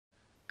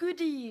Good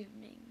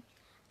evening,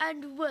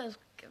 and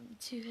welcome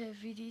to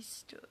Everyday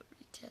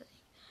Storytelling.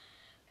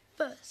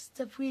 First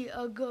up, we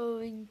are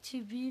going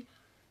to be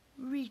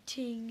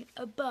reading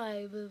a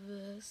Bible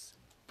verse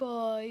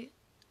by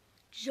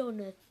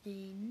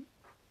Jonathan.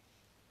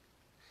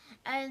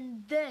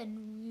 And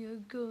then we are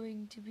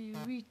going to be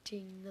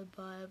reading the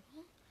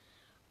Bible,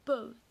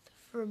 both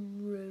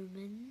from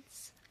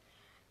Romans.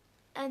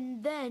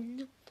 And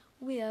then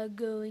we are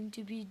going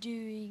to be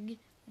doing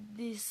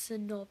the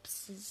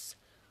synopsis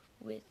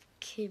with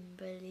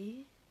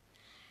Kimberly.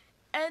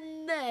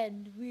 And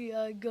then we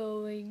are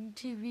going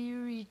to be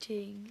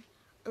reading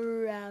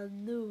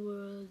Around the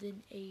World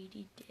in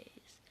 80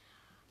 Days.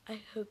 I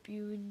hope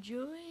you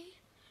enjoy.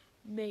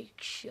 Make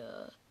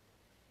sure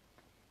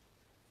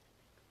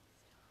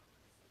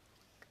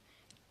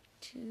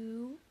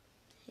to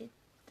hit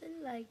the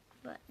like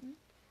button,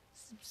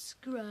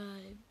 subscribe,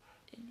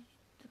 and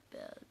hit the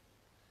bell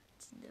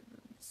to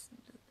never miss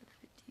another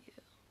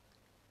video.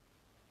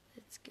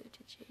 Let's go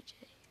to JJ.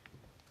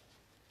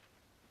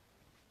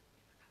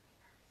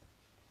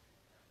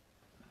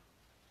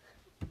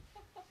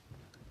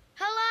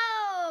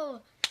 Hello!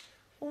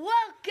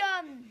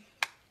 Welcome!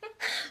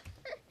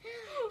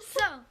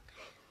 So,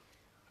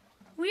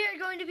 we are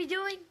going to be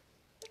doing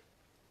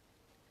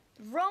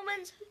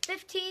Romans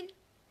 15:4.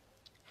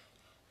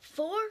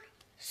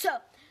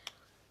 So,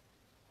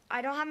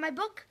 I don't have my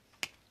book.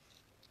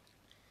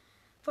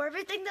 For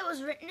everything that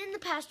was written in the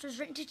past was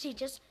written to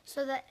teach us,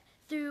 so that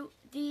through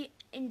the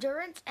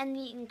endurance and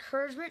the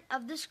encouragement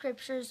of the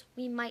scriptures,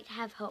 we might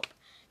have hope.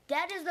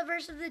 That is the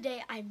verse of the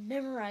day. I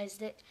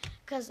memorized it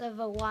because of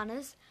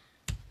Awana's.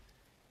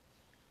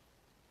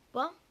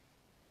 Well,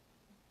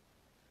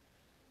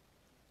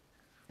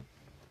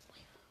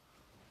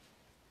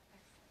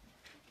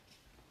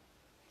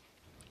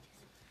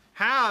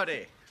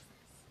 howdy.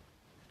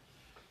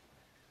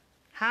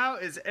 How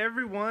is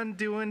everyone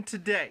doing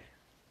today?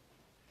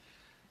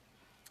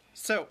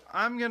 So,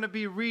 I'm going to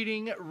be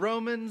reading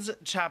Romans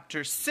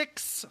chapter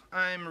 6.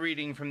 I'm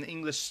reading from the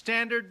English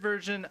Standard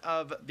Version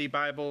of the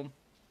Bible.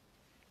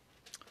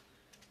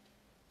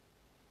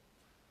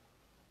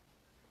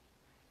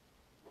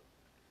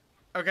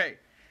 Okay,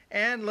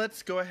 and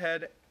let's go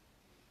ahead,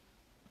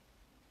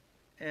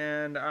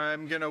 and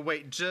I'm going to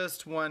wait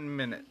just 1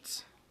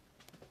 minute.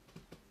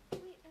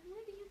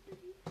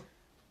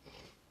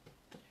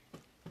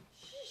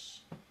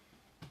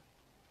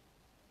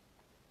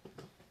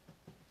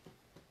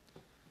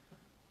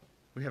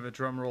 We have a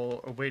drum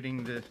roll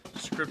awaiting the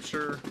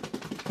scripture.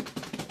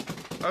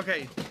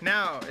 Okay,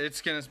 now it's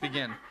going to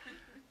begin.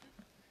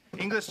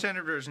 English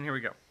Standard Version, here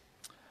we go.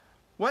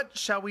 What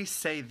shall we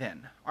say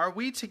then? Are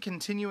we to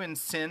continue in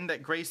sin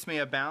that grace may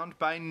abound?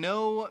 By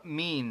no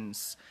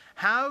means.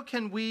 How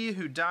can we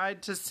who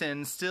died to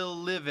sin still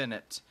live in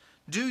it?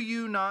 Do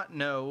you not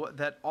know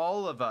that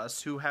all of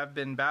us who have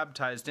been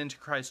baptized into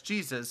Christ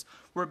Jesus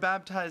were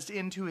baptized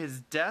into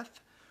his death?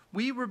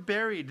 We were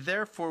buried,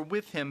 therefore,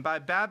 with him by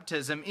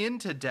baptism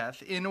into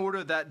death, in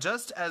order that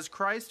just as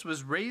Christ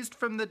was raised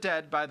from the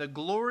dead by the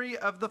glory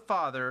of the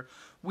Father,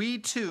 we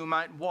too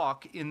might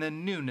walk in the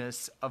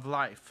newness of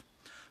life.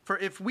 For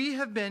if we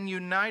have been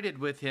united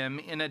with him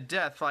in a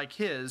death like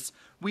his,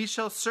 we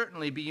shall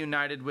certainly be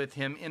united with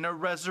him in a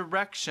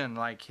resurrection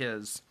like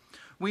his.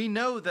 We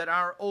know that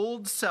our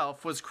old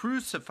self was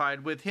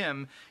crucified with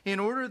him in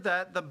order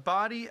that the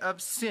body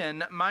of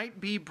sin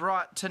might be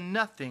brought to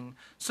nothing,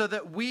 so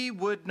that we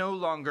would no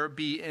longer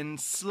be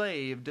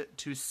enslaved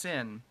to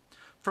sin.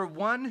 For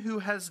one who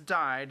has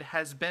died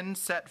has been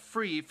set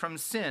free from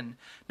sin.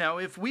 Now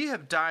if we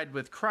have died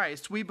with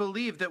Christ, we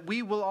believe that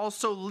we will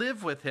also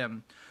live with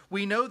him.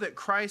 We know that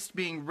Christ,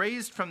 being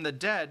raised from the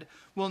dead,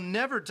 will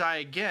never die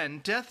again.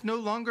 Death no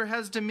longer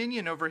has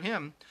dominion over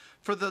him.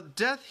 For the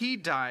death he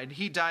died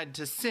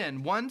to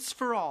sin once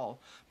for all.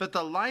 But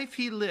the life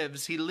he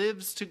lives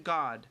to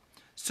God.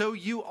 So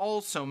you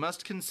also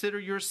must consider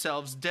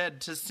yourselves dead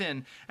to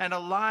sin and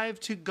alive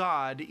to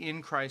God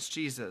in Christ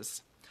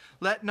Jesus.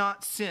 Let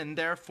not sin,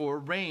 therefore,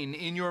 reign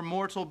in your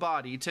mortal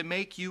body to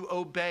make you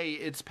obey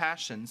its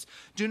passions.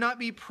 Do not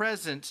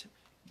present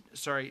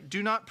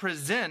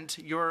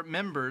your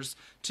members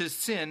to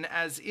sin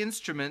as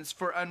instruments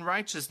for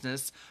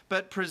unrighteousness,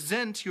 but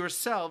present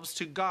yourselves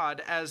to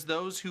God as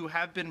those who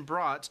have been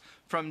brought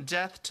from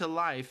death to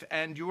life,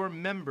 and your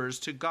members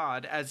to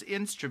God as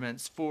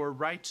instruments for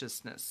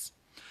righteousness.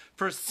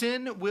 For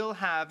sin will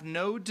have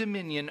no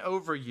dominion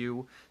over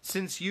you,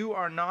 since you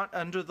are not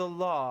under the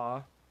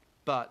law,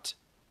 but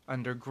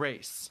under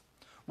grace.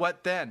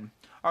 What then?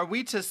 Are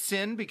we to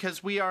sin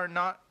because we are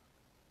not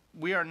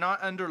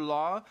under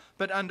law,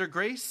 but under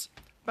grace?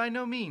 By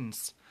no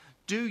means.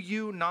 Do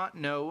you not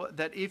know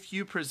that if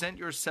you present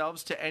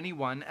yourselves to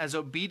anyone as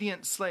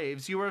obedient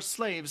slaves, you are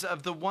slaves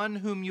of the one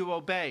whom you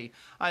obey,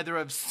 either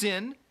of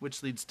sin,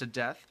 which leads to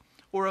death,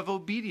 or of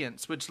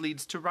obedience, which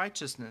leads to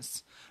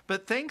righteousness?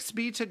 But thanks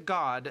be to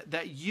God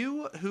that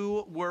you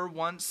who were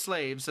once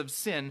slaves of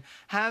sin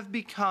have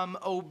become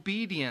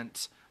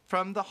obedient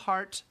from the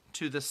heart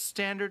to the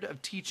standard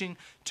of teaching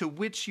to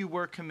which you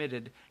were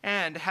committed,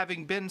 and,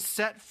 having been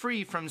set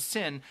free from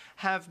sin,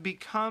 have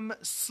become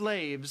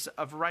slaves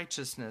of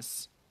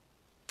righteousness.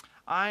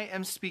 I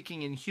am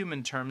speaking in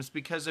human terms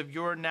because of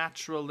your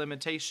natural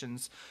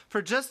limitations.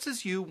 For just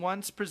as you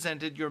once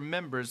presented your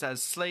members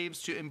as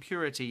slaves to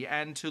impurity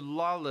and to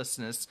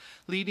lawlessness,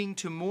 leading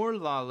to more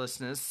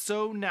lawlessness,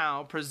 so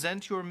now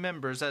present your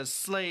members as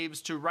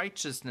slaves to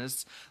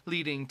righteousness,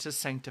 leading to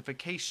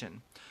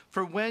sanctification.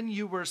 For when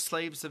you were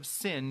slaves of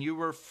sin, you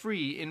were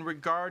free in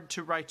regard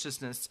to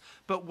righteousness.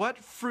 But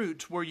what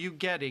fruit were you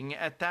getting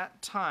at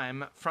that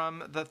time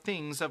from the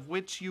things of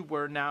which you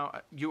are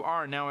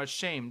now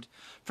ashamed?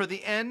 For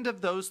the end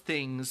of those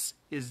things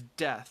is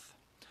death.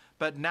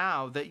 But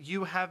now that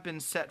you have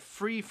been set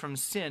free from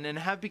sin and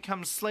have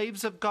become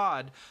slaves of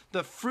God,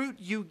 the fruit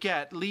you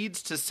get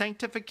leads to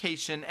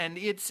sanctification, and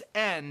its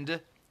end,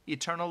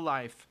 eternal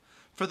life.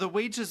 For the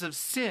wages of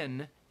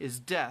sin is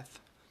death,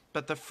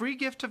 but the free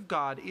gift of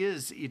God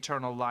is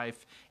eternal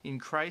life in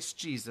Christ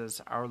Jesus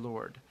our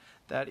Lord.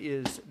 That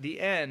is the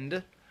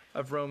end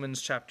of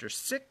Romans chapter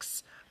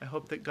 6. I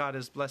hope that God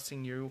is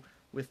blessing you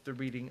with the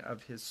reading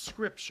of his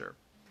scripture.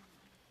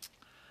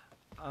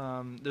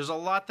 There's a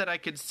lot that I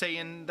could say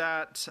in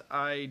that.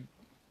 I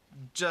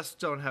just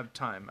don't have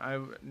time. I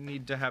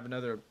need to have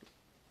another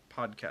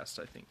podcast,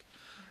 I think,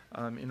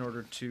 in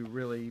order to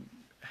really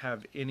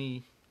have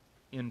any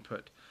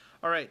input.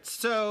 All right,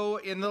 so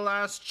in the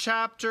last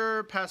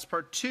chapter,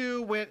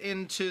 Passepartout went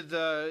into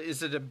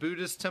is it a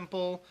Buddhist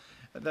temple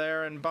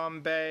there in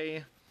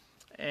Bombay?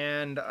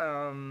 And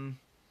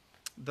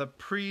the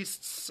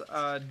priests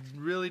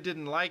really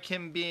didn't like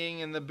him being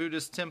in the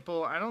Buddhist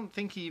temple. I don't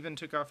think he even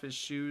took off his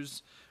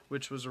shoes,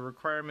 which was a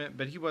requirement,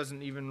 but he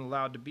wasn't even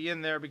allowed to be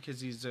in there because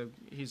he's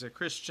a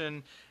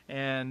Christian,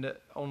 and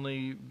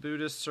only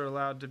Buddhists are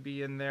allowed to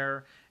be in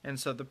there. And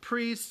so the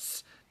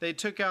priests, they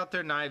took out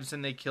their knives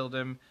and they killed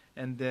him,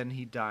 and then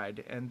he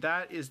died. And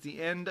that is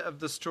the end of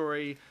the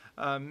story.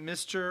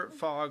 Mr.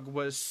 Fogg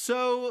was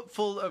so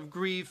full of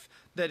grief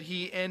that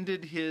he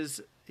ended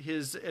his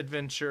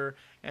adventure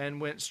and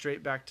went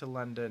straight back to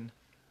London.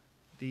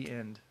 The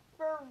end.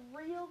 For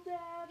real, Dad?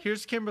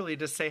 Here's Kimberly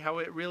to say how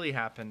it really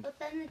happened. But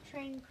then the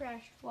train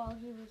crashed while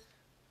he was...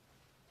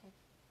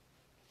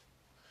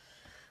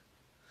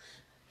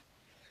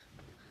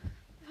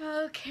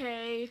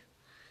 Okay.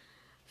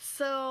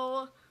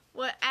 So,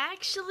 what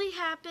actually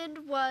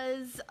happened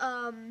was,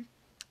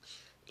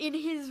 in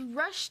his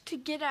rush to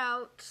get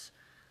out,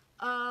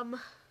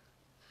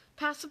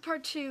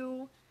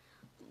 Passepartout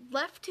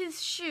left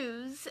his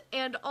shoes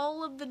and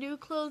all of the new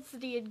clothes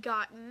that he had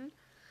gotten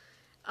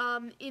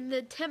in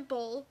the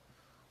temple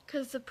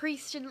because the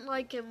priest didn't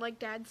like him, like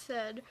Dad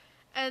said.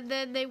 And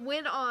then they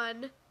went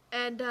on,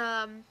 and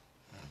I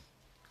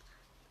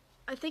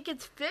think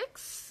it's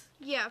Fix?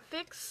 Yeah,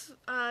 Fix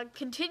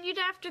continued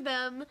after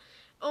them,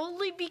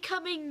 only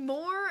becoming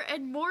more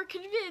and more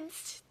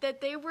convinced that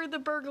they were the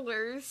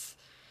burglars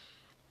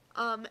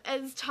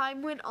as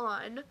time went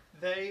on.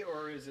 They,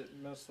 or is it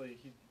mostly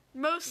he?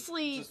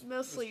 Mostly,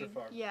 Mr.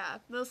 Fogg. Yeah,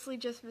 mostly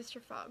just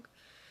Mr. Fogg.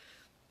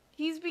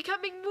 He's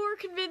becoming more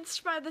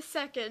convinced by the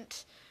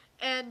second,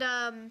 and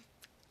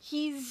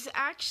he's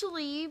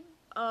actually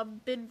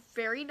been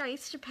very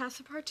nice to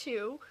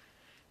Passepartout,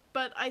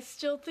 but I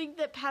still think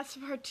that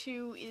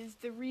Passepartout is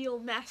the real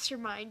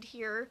mastermind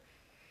here.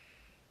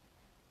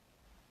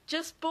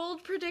 Just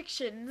bold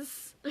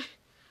predictions.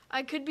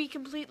 I could be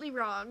completely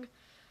wrong,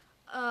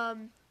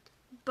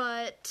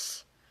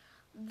 but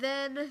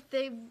then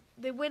they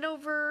went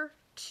over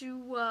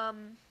to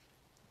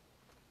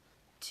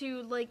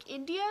like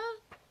India,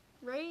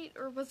 right?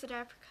 Or was it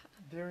Africa?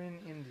 They're in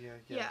India,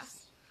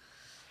 yes.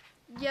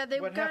 Yeah, they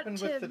What got happened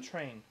to... with the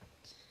train?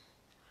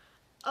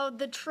 Oh,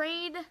 the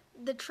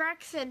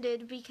tracks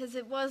ended because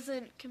it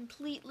wasn't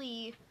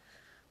completely,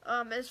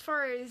 as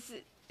far as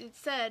it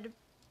said,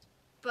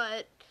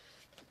 but...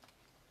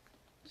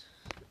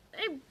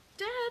 Hey,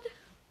 Dad!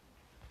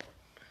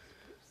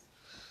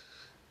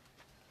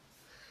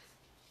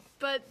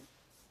 But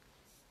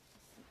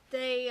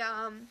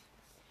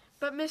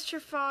but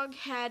Mr. Fogg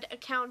had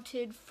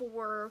accounted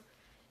for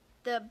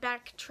the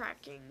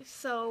backtracking,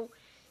 so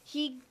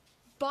he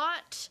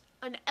bought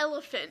an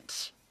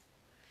elephant.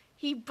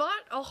 He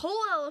bought a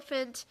whole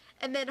elephant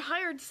and then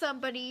hired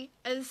somebody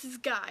as his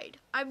guide.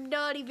 I'm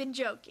not even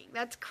joking.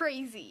 That's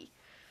crazy.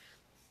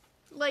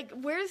 Like,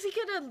 where's he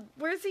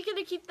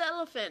gonna keep the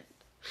elephant?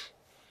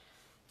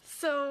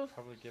 So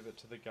Probably give it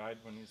to the guide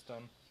when he's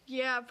done.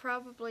 yeah,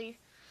 probably.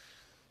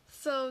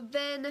 So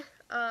then,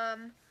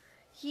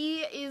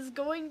 he is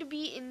going to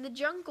be in the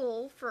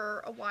jungle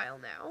for a while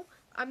now.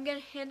 I'm going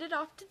to hand it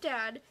off to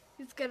Dad,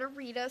 who's going to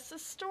read us a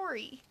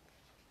story.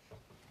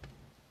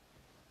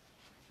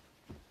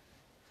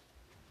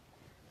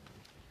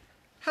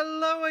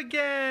 Hello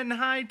again!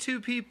 Hi, two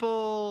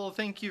people!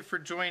 Thank you for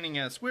joining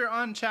us. We're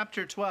on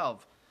chapter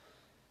 12.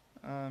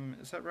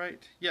 Is that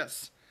right?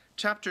 Yes.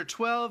 Chapter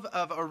 12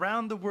 of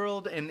Around the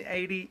World in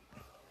 80...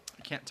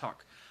 I can't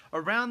talk.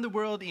 Around the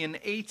World in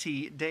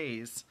 80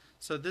 Days.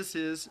 So this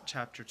is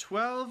chapter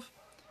 12.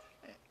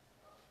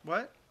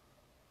 What?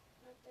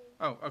 Nothing.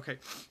 Oh, okay.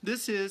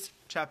 This is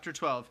chapter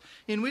 12,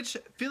 in which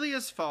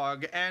Phileas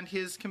Fogg and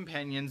his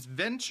companions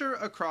venture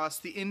across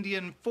the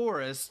Indian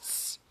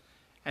forests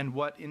and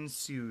what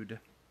ensued.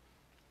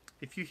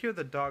 If you hear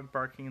the dog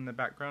barking in the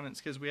background,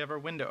 it's because we have our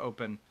window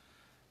open,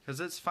 because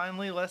it's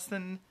finally less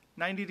than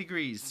 90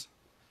 degrees.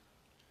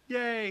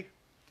 Yay!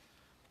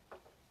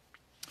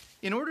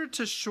 In order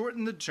to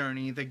shorten the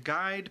journey, the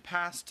guide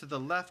passed to the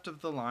left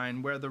of the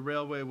line where the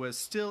railway was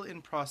still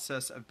in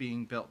process of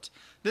being built.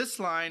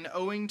 This line,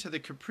 owing to the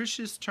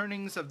capricious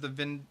turnings of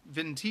the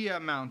Vindhya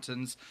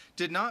Mountains,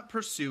 did not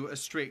pursue a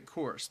straight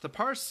course. The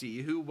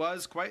Parsee, who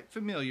was quite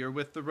familiar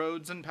with the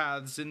roads and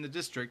paths in the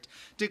district,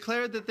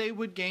 declared that they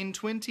would gain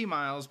 20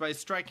 miles by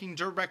striking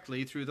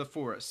directly through the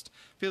forest.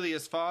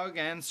 Phileas Fogg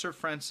and Sir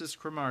Francis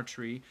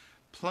Cromarty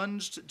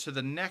plunged to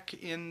the neck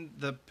in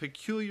the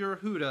peculiar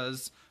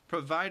hoodas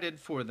provided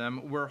for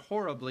them, were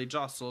horribly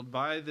jostled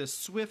by the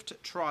swift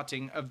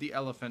trotting of the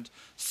elephant,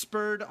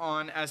 spurred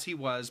on as he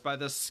was by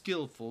the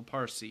skilful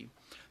Parsee.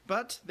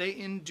 But they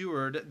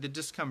endured the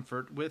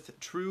discomfort with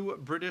true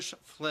British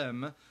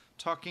phlegm,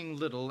 talking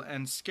little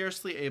and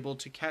scarcely able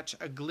to catch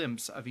a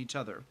glimpse of each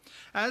other.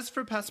 As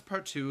for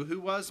Passepartout,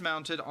 who was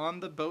mounted on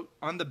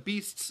the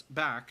beast's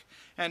back,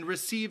 and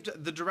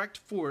received the direct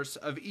force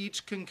of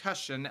each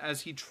concussion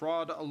as he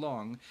trod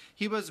along,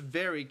 he was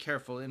very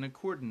careful, in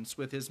accordance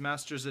with his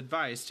master's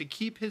advice, to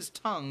keep his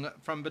tongue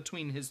from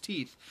between his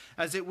teeth,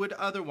 as it would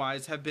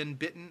otherwise have been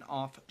bitten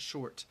off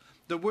short.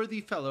 The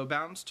worthy fellow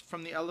bounced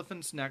from the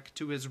elephant's neck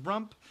to his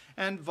rump,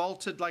 and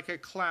vaulted like a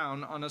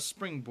clown on a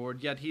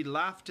springboard, yet he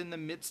laughed in the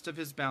midst of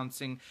his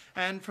bouncing,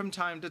 and from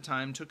time to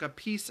time took a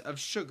piece of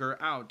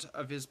sugar out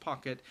of his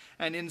pocket,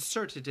 and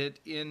inserted it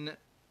in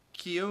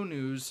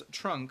Keonu's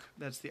trunk,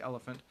 that's the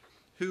elephant,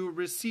 who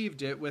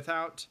received it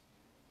without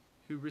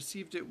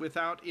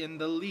in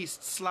the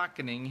least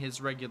slackening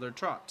his regular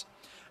trot.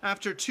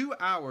 After 2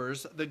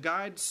 hours, the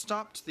guide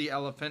stopped the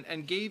elephant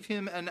and gave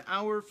him an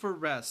hour for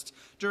rest,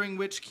 during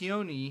which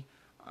Keonu,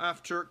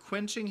 after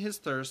quenching his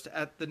thirst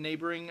at the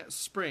neighboring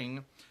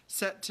spring,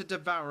 set to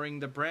devouring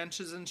the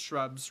branches and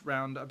shrubs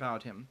round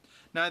about him.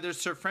 Neither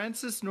Sir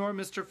Francis nor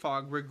Mr.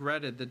 Fogg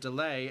regretted the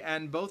delay,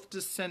 and both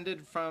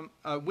descended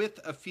with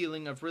a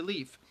feeling of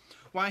relief.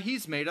 "Why,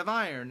 he's made of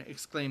iron!"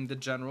 exclaimed the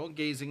general,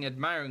 gazing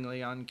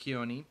admiringly on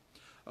Keonu.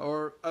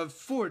 "Or of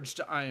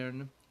forged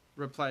iron,"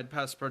 replied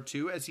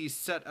Passepartout, as he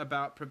set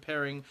about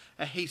preparing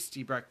a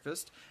hasty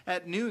breakfast.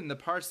 At noon the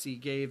Parsee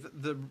gave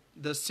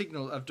the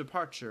signal of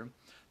departure.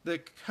 The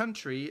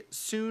country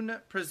soon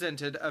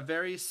presented a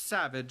very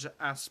savage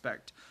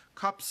aspect.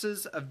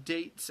 Copses of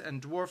dates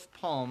and dwarf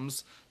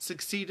palms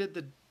succeeded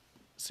the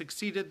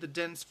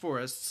dense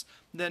forests,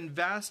 then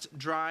vast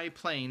dry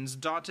plains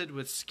dotted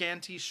with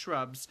scanty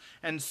shrubs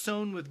and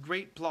sown with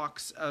great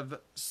blocks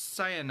of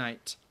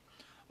syenite.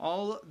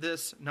 All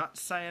this, not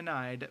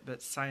cyanide,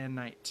 but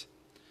syenite.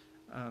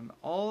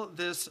 All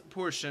this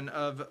portion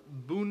of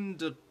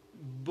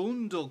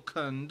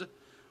Bundelkund,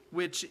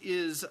 which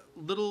is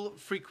little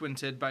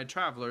frequented by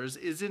travelers,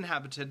 is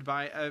inhabited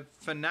by a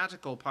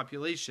fanatical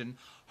population,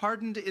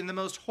 hardened in the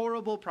most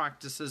horrible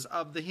practices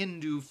of the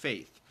Hindu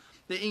faith.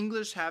 The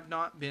English have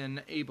not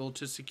been able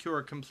to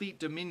secure complete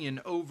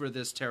dominion over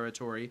this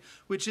territory,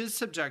 which is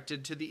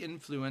subjected to the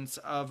influence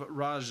of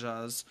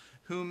Rajas,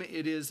 whom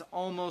it is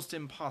almost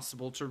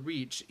impossible to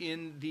reach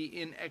in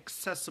the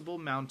inaccessible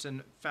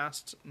mountain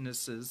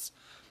fastnesses.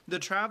 The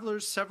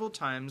travelers several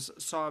times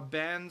saw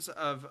bands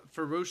of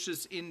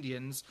ferocious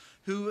Indians,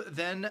 who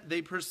then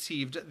they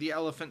perceived the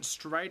elephant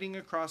striding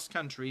across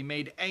country,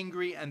 made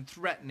angry and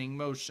threatening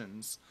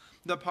motions.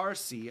 The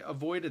Parsee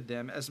avoided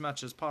them as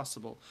much as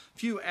possible.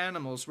 Few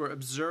animals were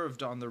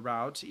observed on the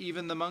route.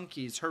 Even the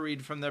monkeys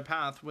hurried from their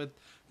path with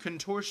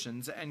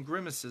contortions and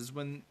grimaces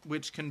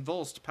which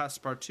convulsed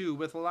Passepartout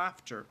with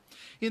laughter.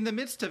 In the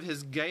midst of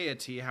his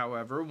gaiety,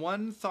 however,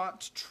 one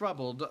thought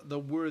troubled the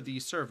worthy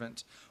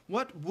servant.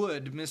 What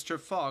would Mr.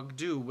 Fogg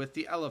do with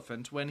the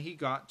elephant when he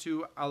got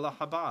to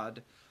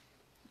Allahabad?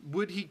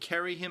 Would he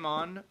carry him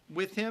on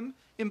with him?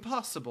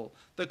 Impossible.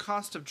 The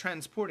cost of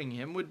transporting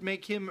him would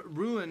make him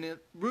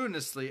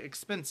ruinously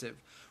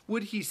expensive.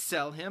 Would he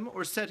sell him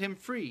or set him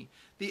free?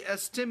 The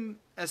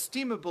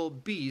estimable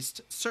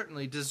beast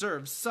certainly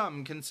deserves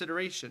some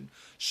consideration.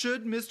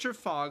 Should Mr.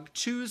 Fogg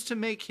choose to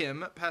make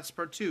him,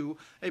 Passepartout,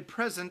 a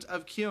present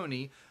of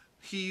Keonu,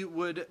 he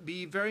would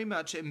be very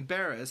much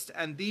embarrassed,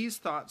 and these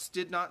thoughts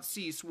did not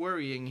cease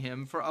worrying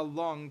him for a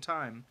long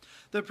time.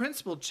 The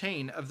principal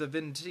chain of the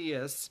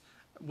Vindhyas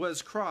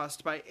was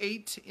crossed by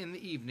 8 in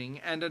the evening,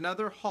 and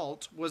another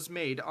halt was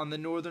made on the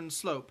northern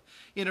slope,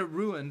 in a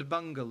ruined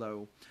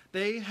bungalow.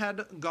 They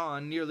had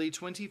gone nearly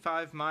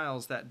 25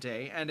 miles that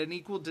day, and an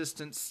equal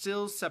distance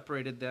still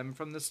separated them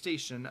from the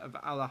station of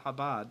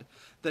Allahabad.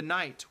 The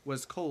night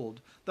was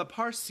cold. The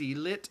Parsee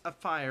lit a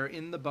fire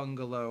in the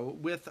bungalow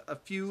with a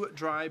few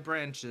dry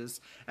branches,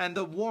 and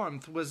the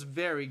warmth was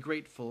very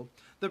grateful.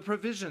 The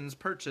provisions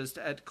purchased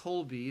at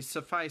Colby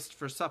sufficed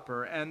for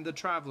supper, and the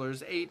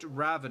travelers ate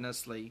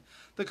ravenously.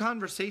 The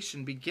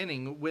conversation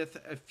beginning with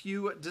a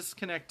few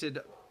disconnected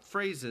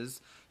phrases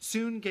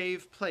soon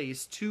gave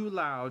place to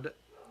loud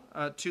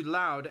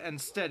and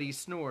steady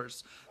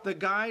snores. The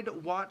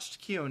guide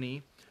watched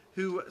Keone,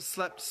 who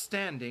slept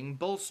standing,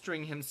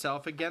 bolstering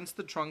himself against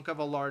the trunk of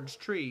a large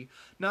tree.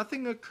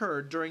 Nothing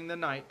occurred during the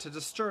night to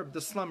disturb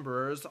the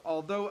slumberers,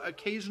 although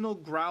occasional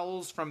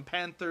growls from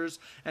panthers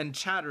and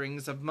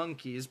chatterings of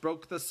monkeys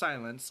broke the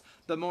silence.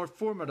 The more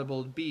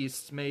formidable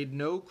beasts made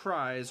no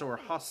cries or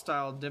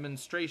hostile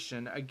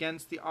demonstration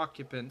against the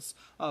occupants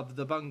of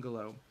the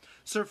bungalow.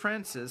 Sir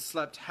Francis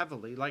slept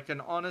heavily, like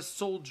an honest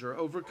soldier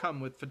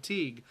overcome with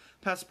fatigue.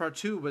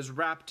 Passepartout was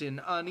wrapped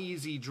in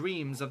uneasy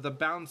dreams of the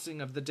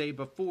bouncing of the day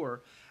before.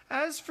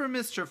 As for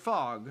Mr.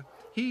 Fogg,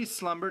 he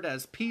slumbered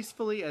as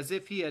peacefully as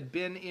if he had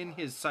been in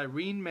his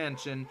serene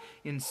mansion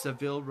in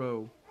Savile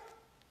Row.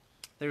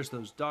 There's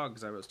those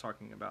dogs I was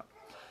talking about.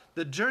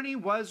 The journey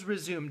was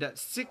resumed at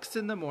 6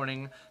 in the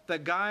morning. The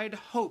guide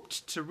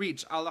hoped to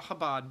reach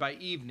Allahabad by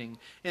evening.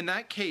 In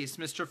that case,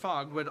 Mr.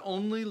 Fogg would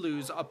only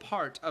lose a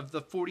part of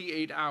the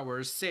 48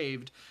 hours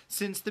saved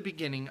since the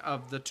beginning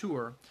of the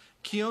tour.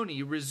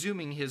 Keone,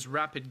 resuming his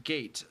rapid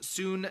gait,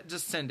 soon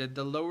descended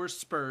the lower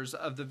spurs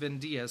of the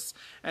Vindhias,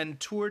 and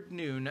toward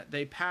noon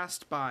they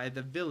passed by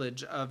the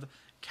village of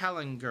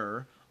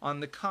Kalangur on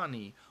the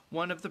Kani,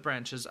 one of the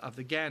branches of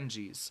the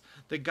Ganges.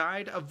 The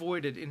guide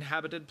avoided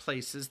inhabited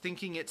places,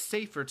 thinking it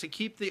safer to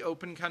keep the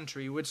open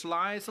country which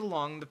lies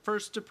along the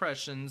first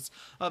depressions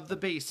of the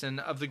basin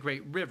of the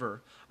great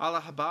river.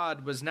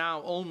 Allahabad was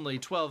now only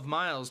 12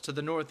 miles to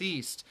the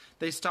northeast.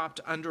 They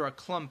stopped under a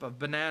clump of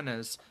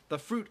bananas, the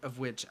fruit of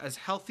which, as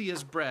healthy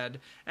as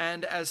bread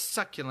and as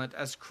succulent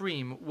as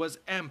cream, was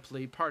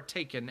amply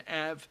partaken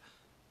of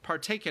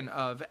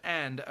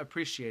and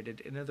appreciated.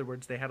 In other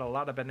words, they had a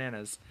lot of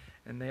bananas,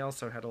 and they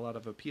also had a lot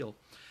of appeal.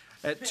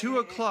 At 2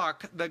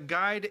 o'clock, the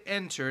guide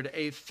entered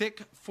a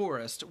thick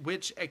forest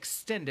which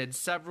extended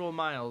several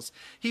miles.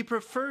 He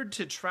preferred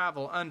to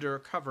travel under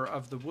cover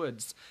of the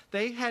woods.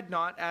 They had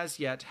not as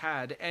yet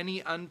had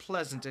any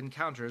unpleasant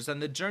encounters,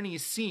 and the journey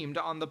seemed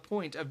on the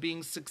point of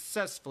being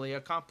successfully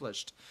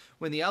accomplished,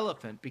 when the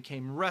elephant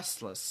becoming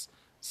restless,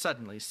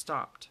 suddenly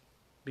stopped.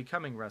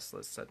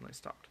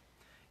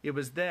 It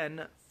was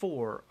then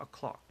 4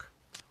 o'clock.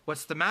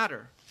 "What's the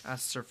matter?"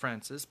 asked Sir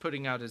Francis,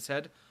 putting out his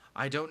head.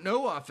 "I don't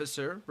know,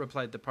 officer,"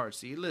 replied the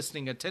Parsee,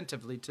 listening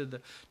attentively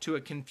to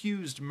a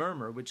confused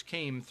murmur which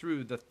came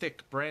through the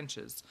thick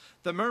branches.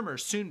 The murmur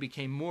soon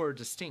became more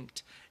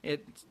distinct.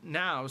 It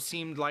now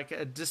seemed like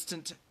a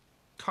distant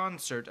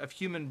concert of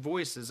human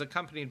voices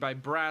accompanied by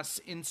brass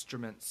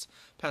instruments.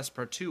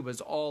 Passepartout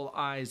was all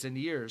eyes and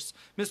ears.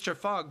 Mr.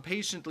 Fogg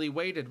patiently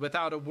waited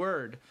without a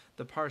word.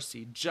 The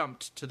Parsee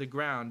jumped to the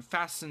ground,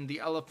 fastened the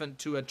elephant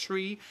to a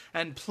tree,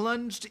 and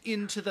plunged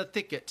into the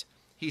thicket.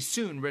 He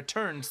soon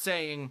returned,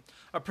 saying,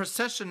 "A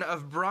procession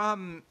of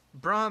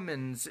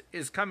Brahmins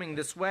is coming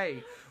this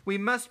way. We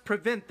must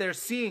prevent their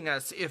seeing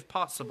us, if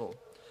possible."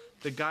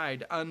 The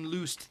guide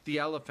unloosed the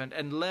elephant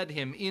and led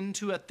him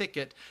into a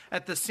thicket,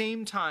 at the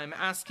same time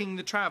asking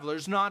the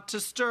travelers not to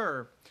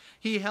stir.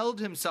 He held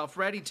himself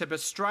ready to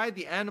bestride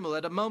the animal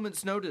at a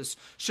moment's notice,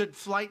 should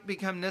flight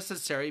become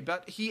necessary,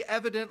 but he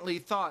evidently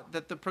thought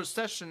that the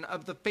procession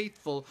of the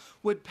faithful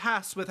would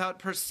pass without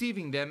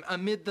perceiving them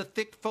amid the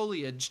thick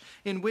foliage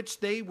in which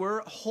they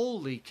were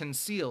wholly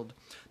concealed.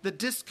 The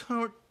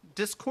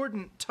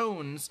discordant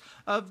tones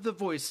of the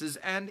voices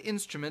and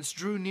instruments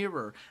drew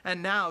nearer,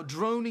 and now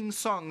droning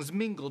songs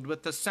mingled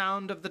with the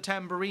sound of the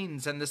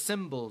tambourines and the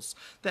cymbals.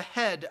 The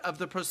head of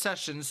the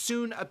procession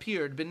soon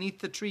appeared beneath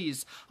the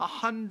trees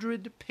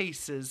 100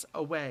 paces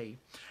away,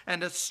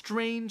 and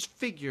strange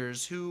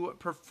figures who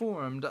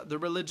performed the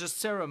religious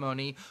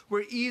ceremony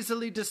were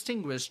easily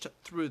distinguished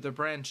through the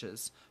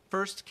branches.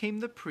 First came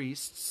the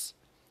priests,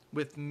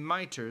 with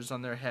mitres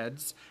on their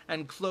heads,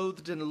 and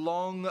clothed in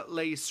long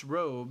lace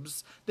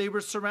robes. They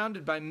were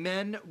surrounded by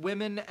men,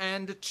 women,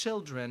 and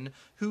children,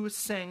 who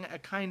sang a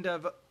kind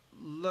of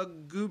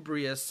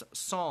lugubrious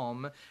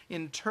psalm,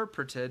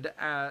 interrupted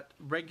at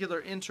regular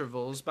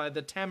intervals by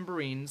the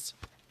tambourines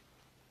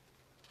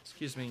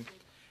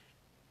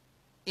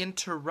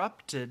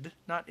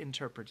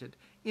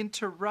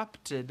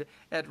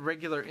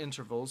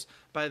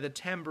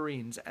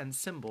and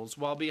cymbals,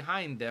 while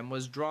behind them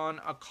was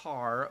drawn a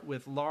car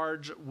with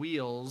large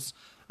wheels.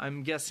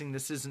 I'm guessing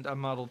this isn't a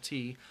Model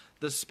T,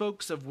 the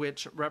spokes of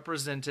which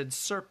represented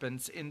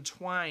serpents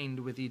entwined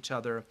with each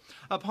other.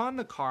 Upon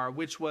the car,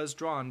 which was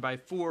drawn by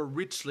 4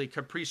 richly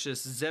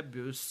capricious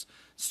zebus,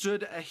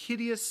 stood a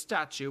hideous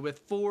statue with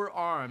 4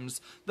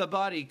 arms, the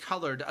body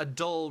colored a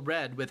dull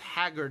red, with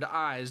haggard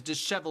eyes,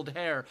 disheveled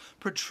hair,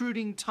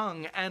 protruding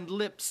tongue, and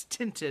lips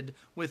tinted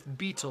with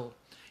beetle.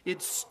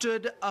 It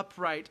stood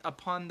upright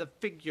upon the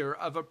figure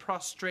of a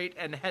prostrate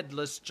and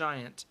headless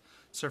giant.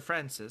 Sir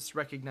Francis,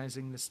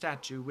 recognizing the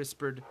statue,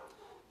 whispered,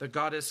 "The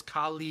goddess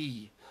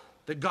Kali,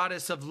 the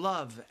goddess of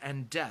love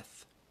and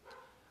death."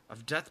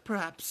 "Of death,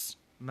 perhaps,"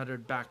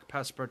 muttered back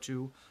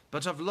Passepartout,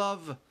 "but of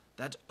love,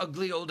 that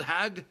ugly old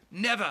hag,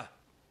 never!"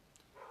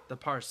 The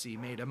Parsee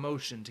made a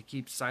motion to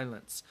keep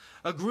silence.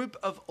 A group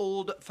of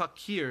old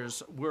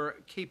fakirs were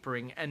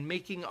capering and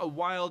making a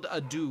wild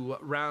ado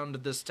round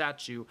the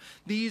statue.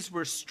 These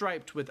were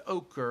striped with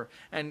ochre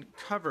and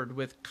covered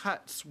with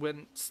cuts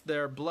whence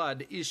their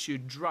blood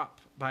issued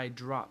drop by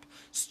drop.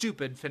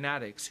 Stupid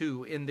fanatics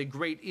who, in the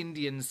great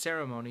Indian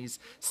ceremonies,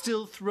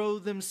 still throw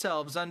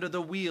themselves under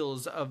the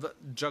wheels of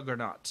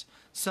Juggernaut.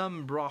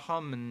 Some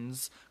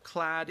Brahmins,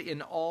 clad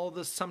in all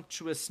the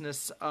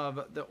sumptuousness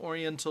of the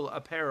oriental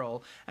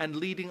apparel, and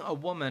leading a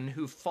woman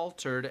who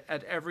faltered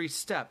at every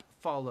step,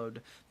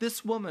 followed.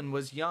 This woman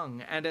was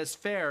young and as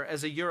fair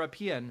as a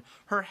European.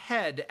 Her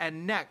head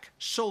and neck,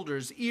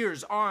 shoulders,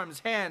 ears, arms,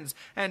 hands,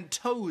 and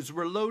toes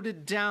were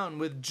loaded down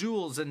with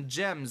jewels and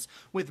gems,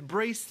 with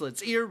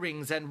bracelets,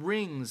 earrings, and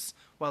rings,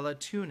 while a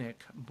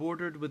tunic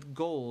bordered with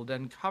gold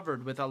and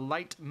covered with a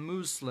light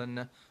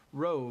muslin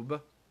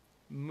robe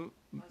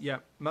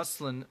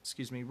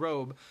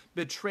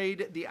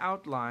betrayed the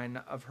outline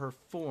of her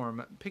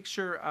form.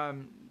 Picture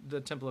the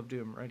Temple of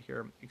Doom right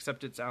here,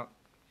 except it's out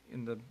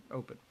in the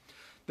open.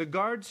 The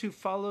guards who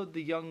followed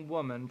the young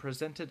woman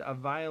presented a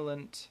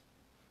violent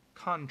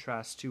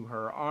contrast to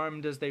her,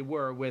 armed as they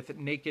were with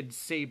naked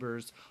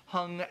sabers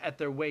hung at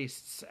their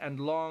waists and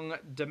long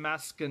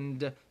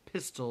damascened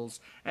pistols,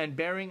 and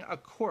bearing a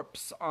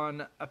corpse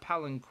on a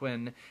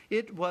palanquin.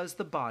 It was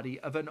the body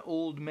of an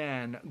old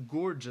man,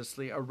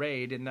 gorgeously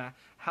arrayed in the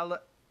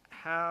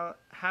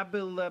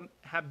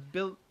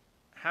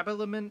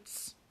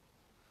habiliments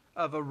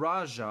of a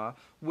Rajah,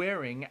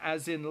 wearing,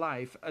 as in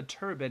life, a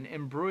turban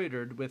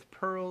embroidered with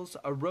pearls,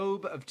 a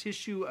robe of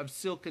tissue of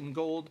silk and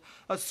gold,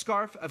 a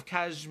scarf of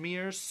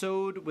cashmere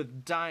sewed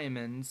with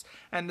diamonds,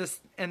 and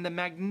the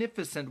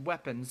magnificent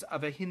weapons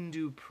of a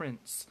Hindu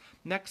prince.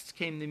 Next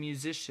came the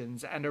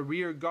musicians and a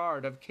rear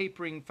guard of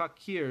capering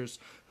fakirs,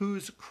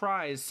 whose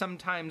cries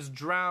sometimes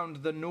drowned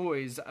the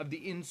noise of the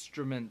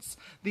instruments.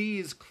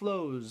 These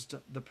closed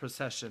the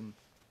procession.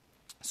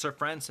 Sir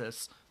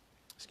Francis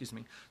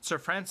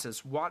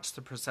watched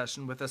the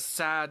procession with a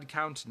sad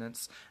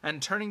countenance,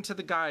 and turning to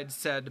the guide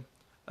said,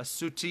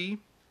 "Asuti?"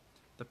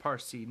 The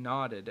Parsee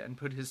nodded and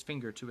put his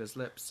finger to his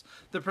lips.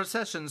 The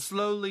procession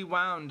slowly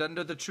wound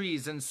under the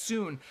trees, and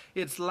soon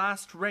its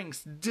last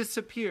ranks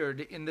disappeared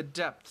in the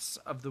depths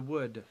of the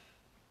wood.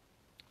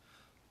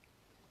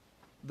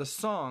 The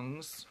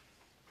songs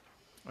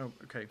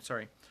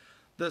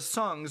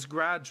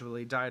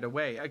gradually died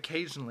away.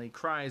 Occasionally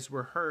cries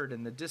were heard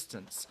in the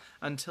distance,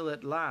 until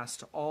at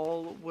last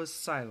all was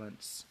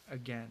silence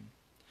again.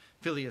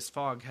 Phileas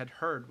Fogg had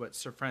heard what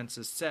Sir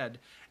Francis said,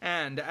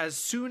 and, as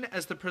soon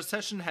as the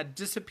procession had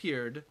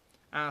disappeared,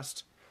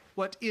 asked,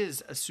 "What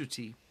is a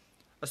suti?"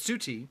 "A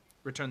suti,"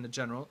 returned the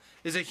general,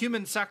 "is a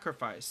human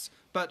sacrifice,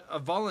 but a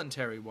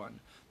voluntary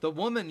one. The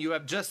woman you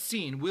have just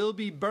seen will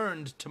be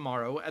burned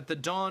tomorrow at the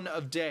dawn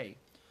of day."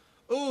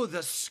 "Oh,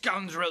 the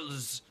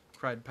scoundrels!"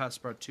 cried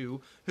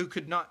Passepartout, who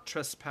could not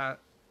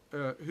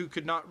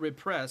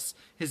repress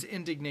his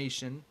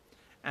indignation.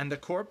 "And the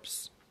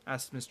corpse?"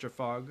 asked Mr.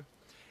 Fogg.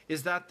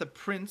 "Is that the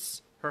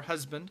prince, her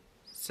husband?"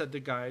 said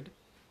the guide.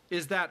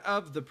 "Is that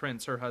of the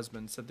prince, her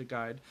husband?" said the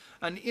guide.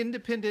 "An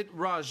independent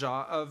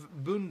Rajah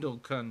of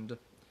Bundelkund."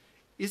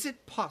 "Is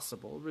it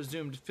possible,"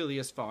 resumed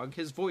Phileas Fogg,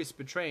 his voice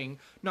betraying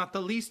not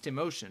the least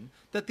emotion,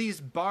 "that these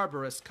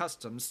barbarous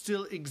customs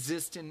still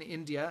exist in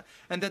India,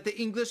 and that the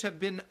English have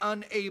been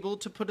unable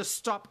to put a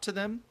stop to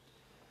them?"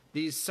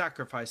 "These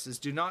sacrifices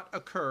do not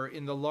occur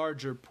in the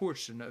larger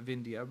portion of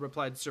India,"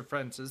 replied Sir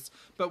Francis,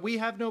 "but we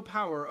have no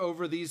power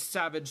over these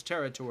savage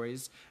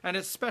territories, and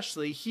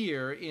especially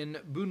here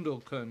in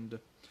Bundelkund.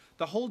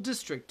 The whole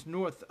district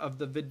north of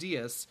the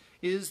Vidyas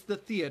is the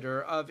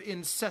theatre of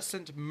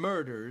incessant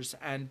murders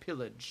and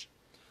pillage."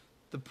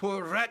 "The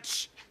poor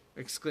wretch!"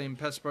 exclaimed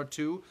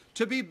Passepartout.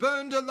 "To be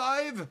burned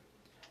alive?"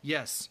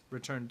 "Yes,"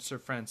 returned Sir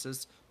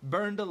Francis,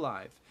 "burned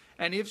alive.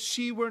 And if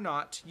she were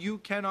not, you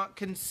cannot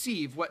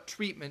conceive what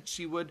treatment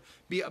she would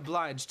be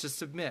obliged to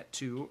submit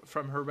to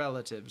from her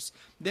relatives.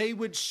 They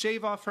would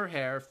shave off her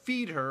hair,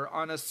 feed her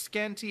on a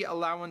scanty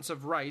allowance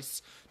of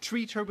rice,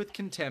 treat her with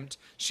contempt.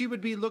 She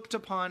would be looked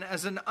upon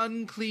as an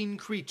unclean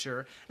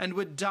creature, and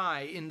would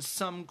die in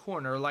some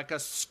corner like a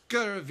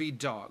scurvy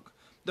dog.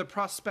 The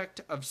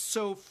prospect of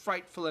so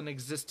frightful an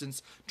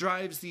existence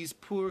drives these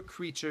poor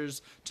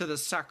creatures to the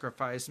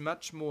sacrifice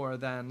much more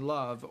than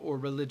love or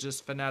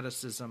religious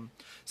fanaticism.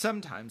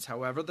 Sometimes,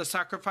 however, the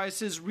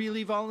sacrifice is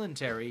really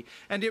voluntary,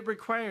 and it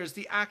requires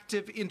the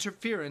active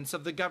interference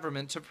of the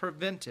government to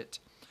prevent it.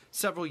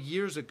 Several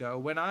years ago,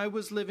 when I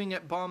was living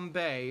at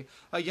Bombay,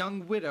 a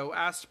young widow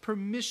asked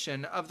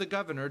permission of the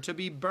governor to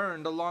be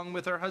burned along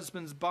with her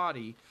husband's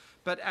body,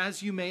 but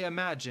as you may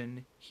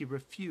imagine, he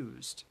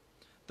refused.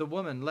 The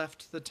woman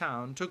left the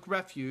town, took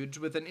refuge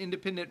with an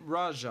independent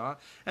Rajah,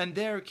 and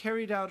there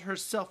carried out her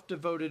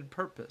self-devoted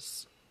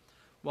purpose."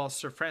 While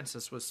Sir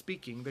Francis was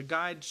speaking, the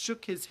guide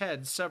shook his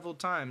head several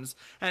times,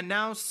 and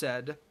now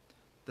said,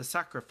 "The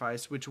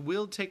sacrifice which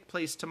will take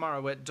place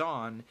tomorrow at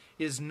dawn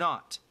is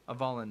not a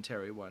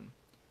voluntary one."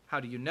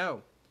 "How do you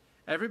know?"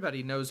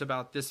 "Everybody knows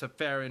about this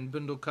affair in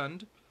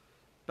Bundelkund."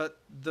 But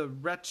the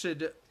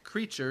wretched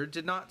creature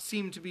did not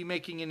seem to be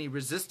making any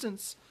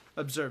resistance,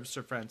 observed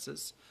Sir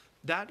Francis.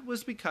 That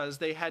was because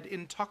they had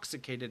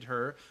intoxicated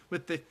her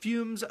with the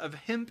fumes of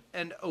hemp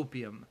and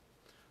opium.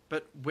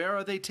 But where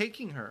are they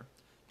taking her?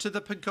 To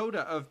the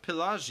pagoda of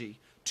Pelagie,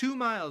 2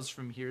 miles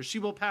from here. She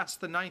will pass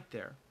the night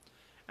there.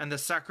 And the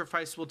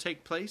sacrifice will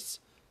take place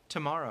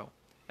tomorrow,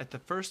 at the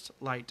first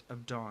light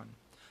of dawn.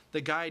 The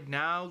guide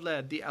now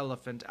led the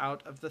elephant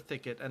out of the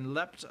thicket and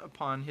leapt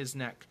upon his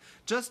neck.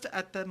 Just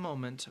at the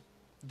moment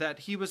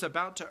that he was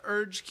about to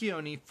urge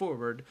Keone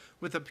forward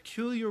with a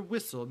peculiar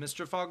whistle,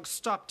 Mr. Fogg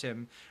stopped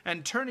him,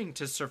 and turning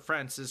to Sir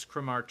Francis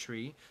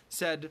Cromarty,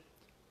 said,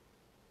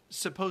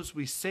 "Suppose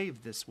we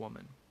save this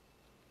woman."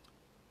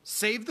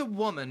 "Save the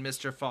woman,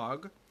 Mr.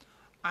 Fogg?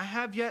 I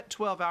have yet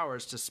 12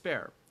 hours to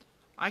spare.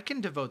 I can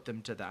devote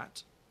them to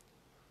that."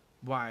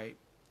 "Why,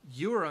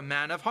 you are a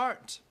man of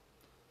heart."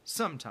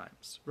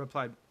 "Sometimes,"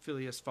 replied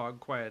Phileas Fogg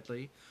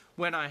quietly,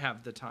 "when I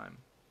have the time."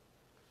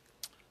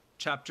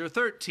 Chapter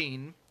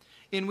 13,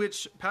 in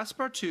which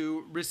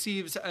Passepartout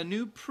receives a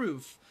new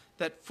proof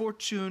that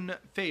fortune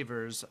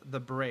favors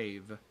the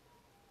brave.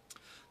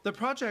 The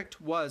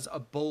project was a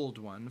bold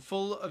one,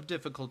 full of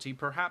difficulty,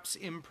 perhaps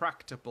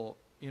impracticable.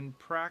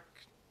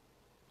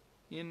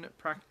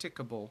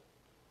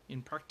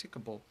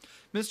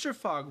 Mr.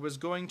 Fogg was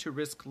going to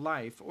risk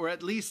life, or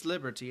at least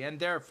liberty, and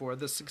therefore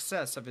the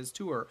success of his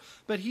tour,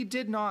 but he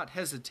did not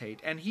hesitate,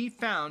 and he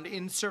found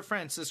in Sir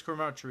Francis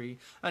Cromarty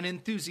an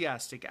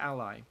enthusiastic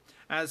ally.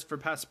 As for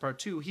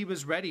Passepartout, he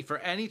was ready for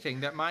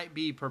anything that might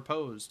be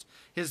proposed.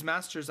 His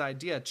master's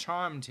idea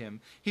charmed him.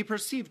 He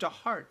perceived a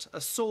heart, a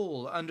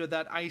soul, under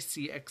that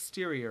icy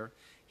exterior.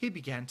 He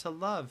began to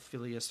love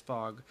Phileas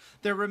Fogg.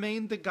 There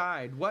remained the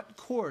guide. What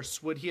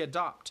course would he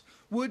adopt?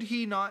 Would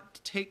he not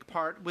take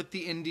part with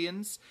the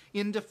Indians?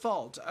 In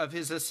default of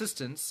his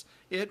assistance,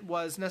 it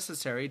was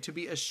necessary to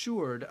be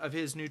assured of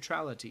his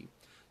neutrality.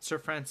 Sir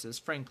Francis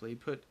frankly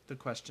put the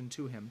question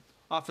to him.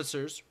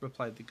 "Officers,"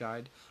 replied the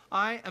guide,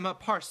 "I am a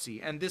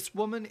Parsee, and this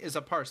woman is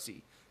a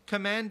Parsee.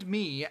 Command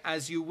me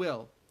as you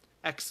will."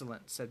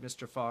 "Excellent," said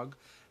Mr. Fogg.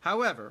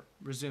 "However,"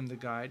 resumed the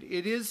guide,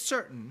 "it is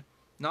certain,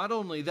 not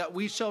only that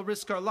we shall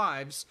risk our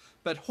lives,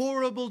 but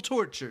horrible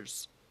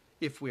tortures,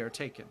 if we are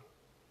taken."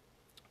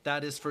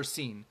 "That is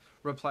foreseen,"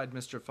 replied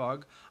Mr.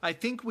 Fogg. "I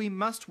think we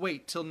must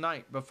wait till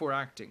night before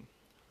acting."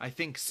 "I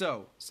think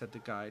so," said the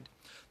guide.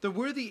 The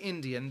worthy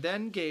Indian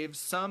then gave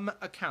some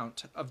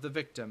account of the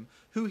victim,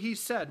 who he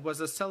said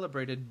was a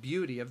celebrated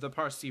beauty of the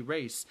Parsee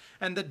race,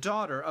 and the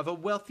daughter of a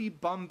wealthy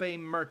Bombay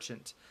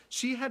merchant.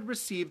 She had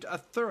received a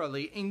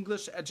thoroughly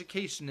English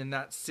education in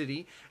that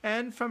city,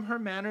 and from her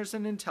manners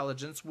and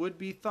intelligence would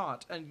be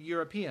thought an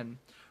European.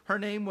 Her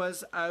name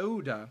was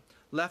Aouda.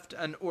 Left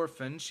an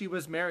orphan, she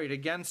was married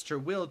against her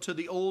will to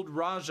the old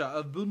Rajah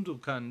of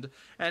Bundelkund,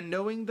 and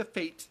knowing the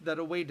fate that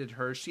awaited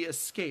her, she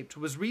escaped,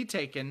 was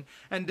retaken,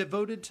 and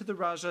devoted to the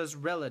Rajah's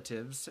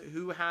relatives,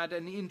 who had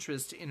an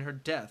interest in her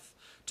death.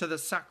 To the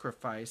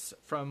sacrifice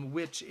from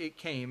which it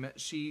came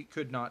she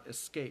could not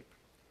escape,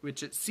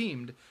 which it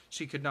seemed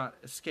she could not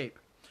escape.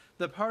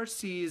 The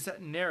Parsee's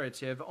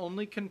narrative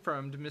only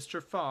confirmed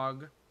Mr.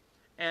 Fogg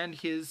and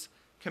his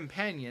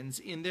companions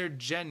in their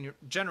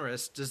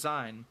generous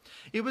design.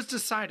 It was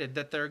decided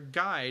that their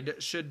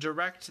guide should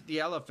direct the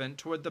elephant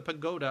toward the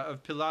pagoda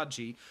of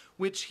Pelagie,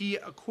 which he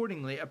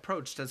accordingly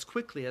approached as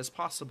quickly as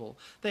possible.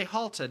 They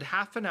halted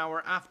half an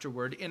hour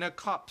afterward in a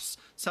copse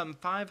some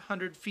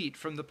 500 feet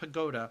from the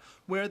pagoda,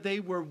 where they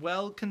were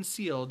well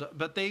concealed,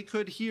 but they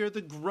could hear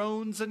the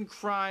groans and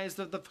cries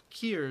of the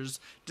fakirs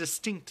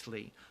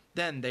distinctly.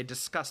 Then they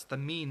discussed the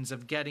means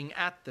of getting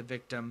at the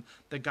victim.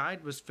 The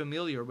guide was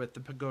familiar with the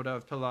pagoda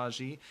of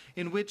Pelagie,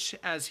 in which,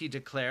 as he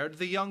declared,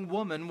 the young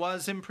woman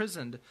was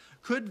imprisoned.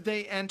 Could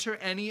they enter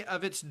any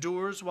of its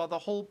doors while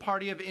the whole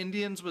party of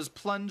Indians was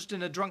plunged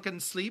in a drunken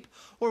sleep,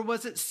 or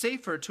was it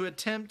safer to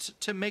attempt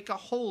to make a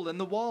hole in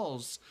the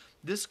walls?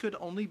 This could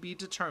only be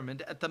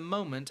determined at the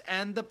moment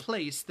and the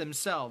place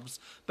themselves,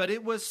 but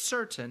it was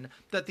certain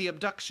that the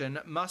abduction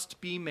must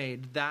be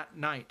made that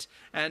night,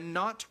 and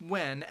not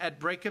when, at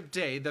break of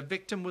day, the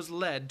victim was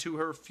led to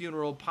her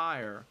funeral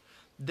pyre.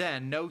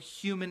 Then no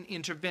human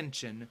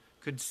intervention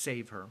could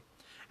save her.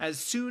 As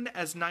soon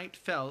as night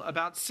fell,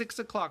 about 6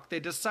 o'clock,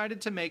 they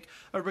decided to make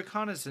a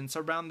reconnaissance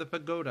around the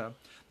pagoda.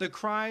 The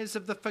cries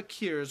of the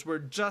fakirs were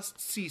just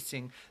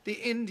ceasing.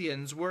 The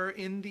Indians were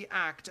in the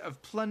act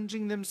of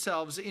plunging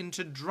themselves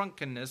into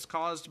drunkenness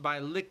caused by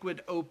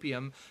liquid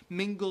opium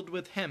mingled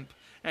with hemp,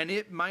 and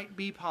it might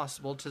be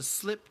possible to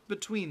slip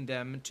between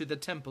them to the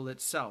temple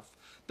itself.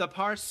 The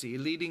Parsee,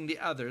 leading the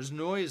others,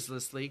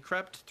 noiselessly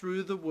crept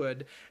through the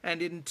wood,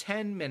 and in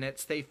 10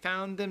 minutes they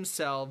found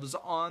themselves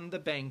on the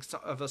banks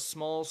of a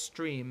small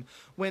stream,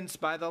 whence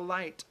by the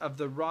light of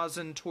the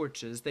rosin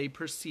torches they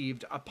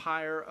perceived a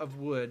pyre of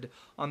wood,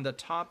 on the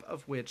top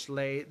of which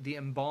lay the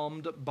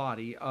embalmed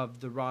body of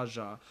the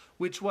Rajah,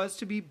 which was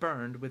to be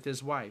burned with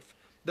his wife.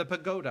 The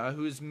pagoda,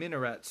 whose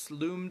minarets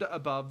loomed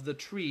above the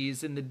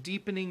trees in the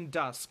deepening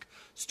dusk,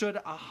 stood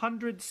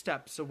 100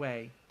 steps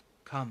away.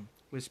 "Come,"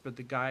 whispered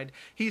the guide.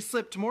 He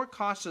slipped more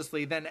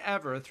cautiously than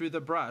ever through the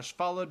brush,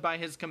 followed by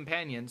his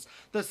companions.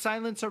 The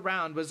silence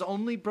around was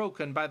only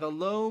broken by the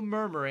low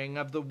murmuring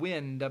of the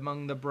wind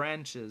among the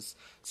branches.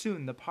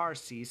 Soon the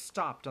Parsee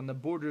stopped on the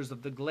borders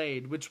of the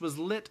glade, which was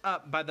lit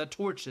up by the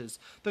torches.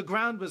 The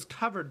ground was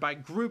covered by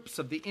groups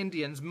of the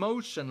Indians,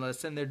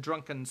 motionless in their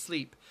drunken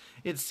sleep.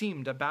 It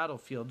seemed a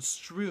battlefield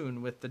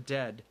strewn with the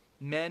dead.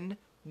 Men,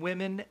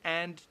 women,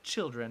 and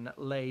children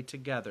lay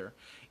together.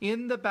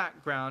 In the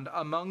background,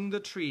 among the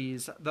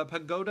trees, the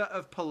pagoda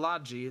of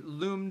Palaji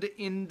loomed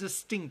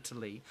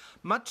indistinctly.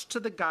 Much to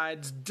the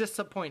guide's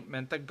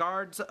disappointment, the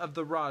guards of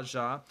the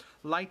Rajah,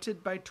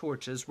 lighted by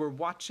torches, were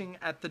watching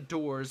at the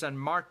doors and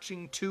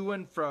marching to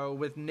and fro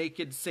with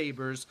naked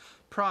sabers.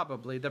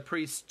 Probably the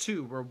priests,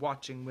 too, were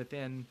watching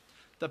within.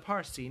 The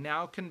Parsee,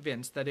 now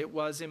convinced that it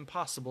was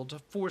impossible to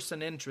force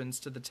an entrance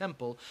to the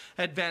temple,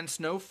 advanced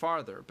no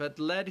farther, but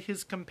led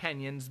his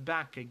companions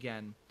back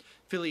again.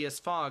 Phileas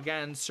Fogg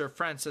and Sir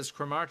Francis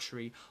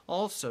Cromarty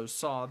also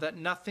saw that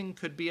nothing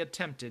could be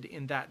attempted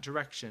in that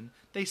direction.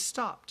 They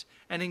stopped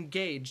and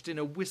engaged in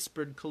a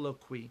whispered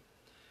colloquy.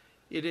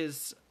 "It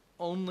is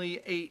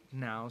only 8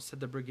 now," said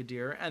the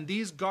brigadier, "and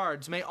these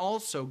guards may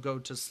also go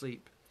to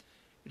sleep."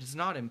 "It is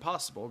not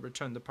impossible,"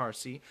 returned the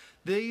Parsee.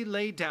 They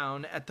lay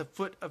down at the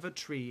foot of a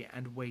tree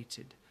and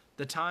waited.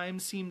 The time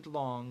seemed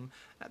long.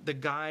 The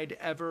guide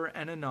ever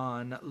and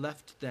anon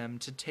left them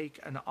to take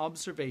an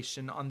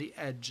observation on the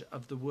edge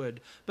of the wood,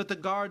 but the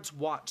guards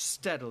watched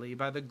steadily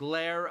by the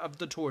glare of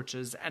the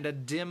torches, and a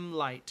dim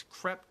light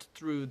crept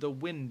through the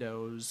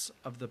windows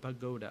of the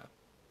pagoda.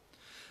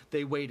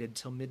 They waited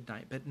till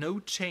midnight, but no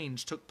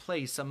change took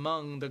place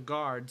among the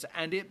guards,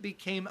 and it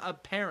became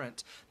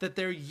apparent that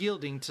their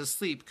yielding to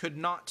sleep could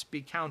not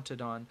be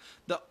counted on.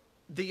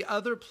 The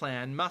other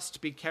plan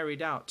must be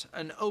carried out.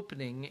 An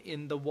opening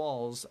in the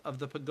walls of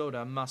the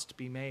pagoda must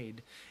be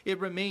made. It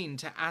remained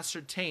to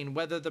ascertain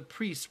whether the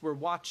priests were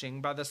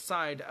watching by the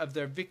side of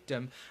their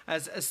victim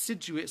as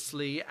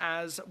assiduously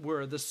as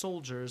were the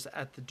soldiers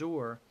at the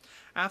door.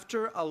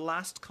 After a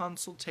last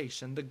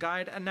consultation, the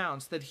guide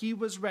announced that he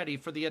was ready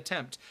for the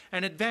attempt,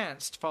 and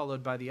advanced,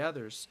 followed by the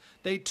others.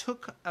 They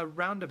took a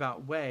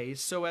roundabout way,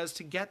 so as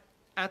to get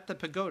at the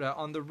pagoda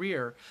on the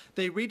rear.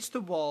 They reached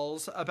the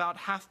walls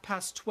about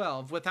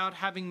 12:30 without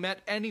having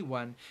met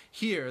anyone.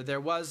 Here there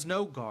was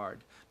no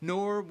guard,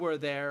 nor were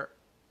there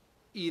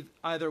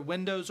either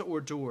windows or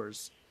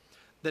doors.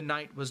 The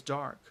night was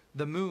dark.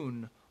 The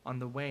moon, on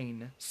the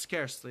wane,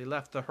 scarcely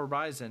left the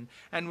horizon,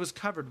 and was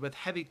covered with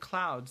heavy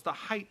clouds. The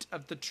height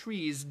of the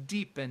trees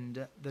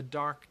deepened the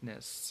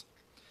darkness.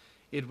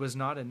 It was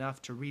not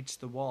enough to reach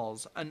the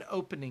walls. An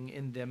opening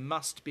in them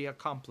must be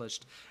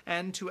accomplished,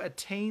 and to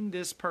attain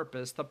this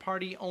purpose the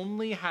party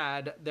only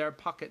had their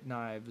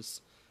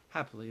pocket-knives.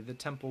 Happily, the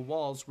temple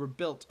walls were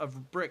built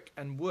of brick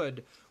and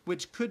wood,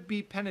 which could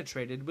be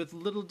penetrated with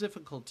little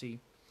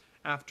difficulty.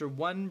 After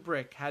one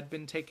brick had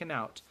been taken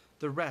out,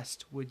 the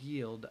rest would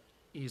yield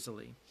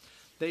easily.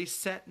 They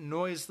set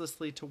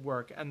noiselessly to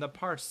work, and the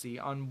Parsee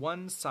on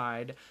one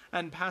side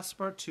and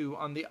Passepartout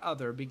on the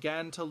other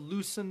began to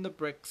loosen the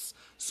bricks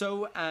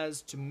so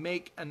as to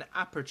make an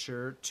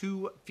aperture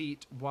 2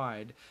 feet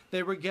wide.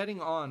 They were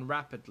getting on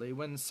rapidly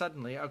when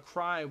suddenly a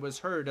cry was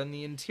heard in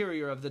the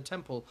interior of the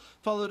temple,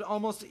 followed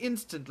almost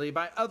instantly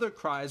by other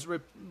cries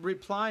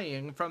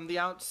replying from the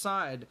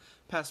outside.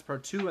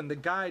 Passepartout and the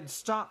guide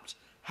stopped.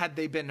 Had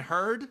they been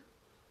heard?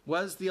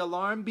 Was the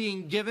alarm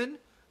being given?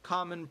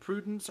 Common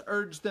prudence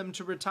urged them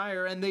to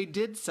retire, and they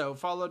did so,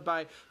 followed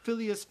by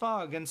Phileas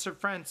Fogg and Sir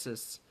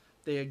Francis.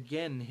 They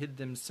again hid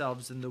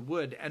themselves in the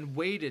wood and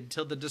waited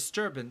till the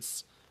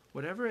disturbance,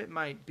 whatever it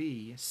might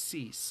be,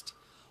 ceased,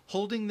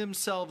 holding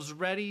themselves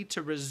ready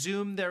to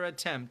resume their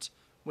attempt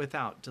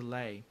without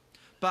delay.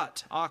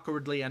 But,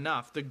 awkwardly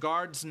enough, the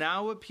guards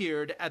now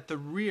appeared at the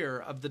rear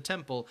of the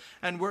temple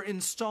and were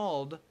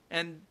installed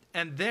and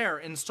there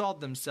installed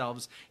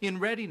themselves in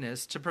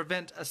readiness to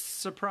prevent a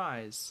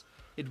surprise.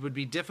 It would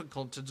be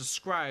difficult to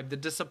describe the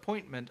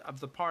disappointment of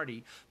the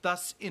party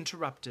thus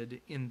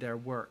interrupted in their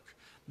work.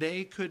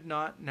 They could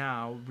not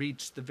now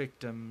reach the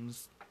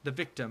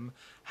victim.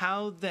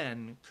 How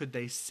then could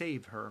they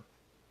save her?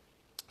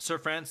 Sir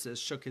Francis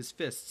shook his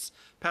fists.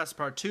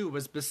 Passepartout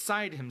was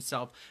beside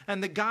himself,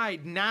 and the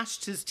guide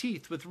gnashed his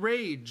teeth with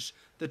rage.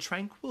 The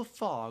tranquil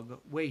Fogg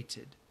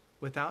waited,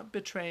 without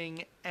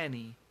betraying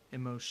any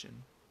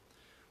emotion.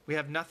 "We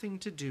have nothing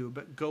to do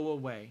but go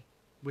away,"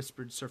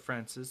 whispered Sir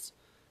Francis.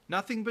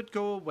 "Nothing but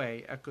go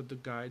away," echoed the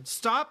guide.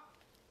 "Stop!"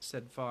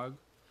 said Fogg.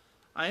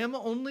 "I am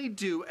only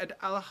due at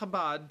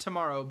Allahabad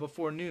tomorrow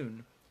before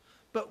noon."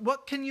 "But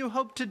what can you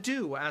hope to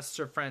do?" asked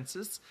Sir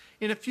Francis.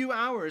 "In a few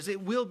hours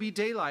it will be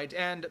daylight,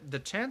 and the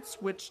chance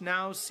which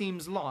now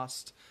seems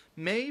lost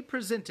may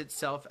present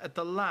itself at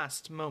the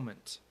last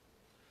moment."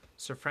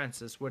 Sir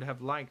Francis would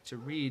have liked to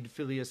read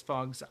Phileas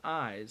Fogg's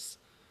eyes.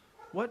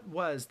 What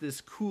was this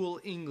cool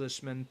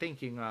Englishman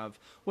thinking of?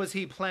 Was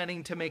he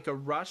planning to make a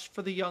rush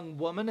for the young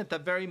woman at the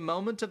very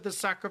moment of the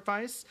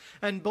sacrifice,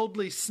 and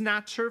boldly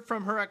snatch her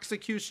from her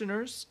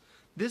executioners?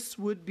 This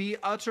would be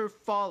utter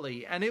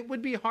folly, and it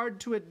would be hard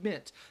to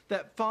admit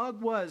that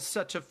Fogg was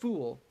such a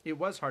fool. It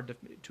was hard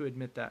to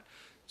admit that.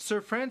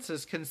 Sir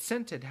Francis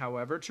consented,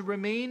 however, to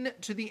remain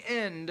to the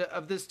end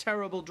of this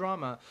terrible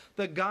drama.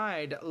 The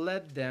guide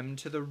led them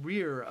to the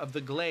rear of the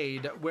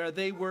glade, where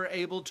they were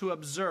able to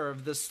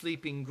observe the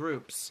sleeping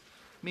groups.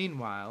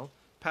 Meanwhile,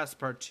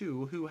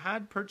 Passepartout, who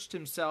had perched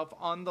himself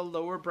on the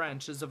lower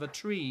branches of a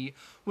tree,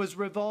 was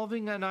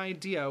revolving an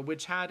idea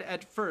which had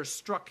at first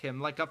struck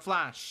him like a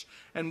flash,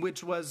 and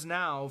which was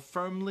now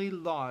firmly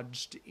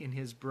lodged in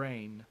his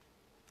brain.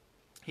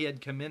 He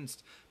had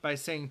commenced by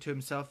saying to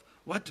himself,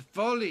 "What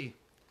folly!"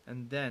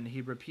 And then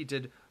he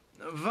repeated,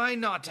 "Why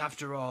not,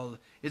 after all?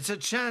 It's a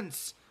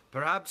chance,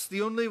 perhaps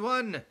the only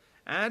one,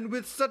 and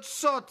with such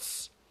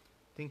sorts."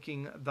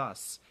 Thinking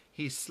thus,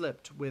 he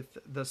slipped with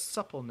the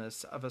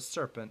suppleness of a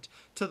serpent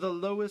to the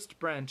lowest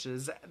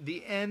branches,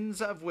 the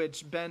ends of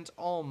which bent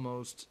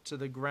almost to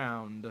the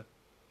ground.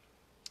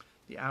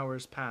 The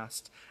hours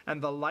passed,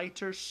 and the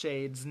lighter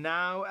shades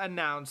now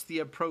announced the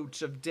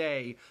approach of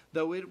day,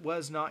 though it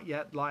was not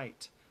yet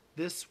light.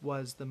 This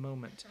was the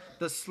moment.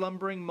 The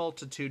slumbering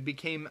multitude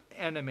became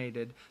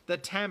animated. The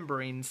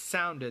tambourines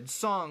sounded.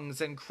 Songs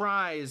and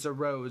cries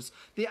arose.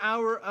 The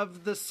hour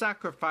of the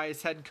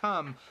sacrifice had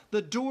come.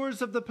 The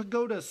doors of the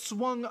pagoda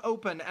swung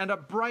open, and a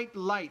bright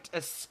light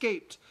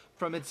escaped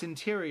from its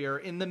interior,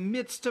 in the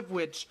midst of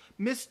which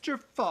Mr.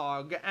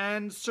 Fogg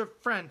and Sir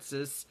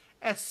Francis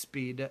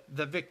espied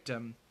the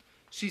victim.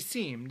 She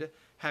seemed,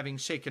 having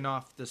shaken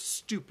off the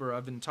stupor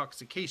of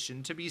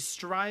intoxication, to be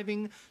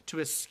striving to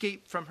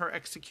escape from her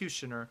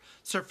executioner.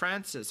 Sir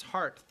Francis'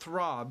 heart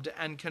throbbed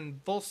and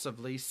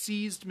convulsively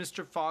seized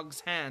Mr.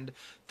 Fogg's hand,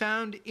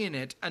 found in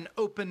it an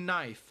open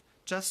knife.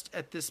 Just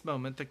at this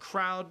moment the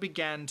crowd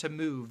began to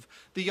move.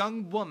 The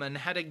young woman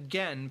had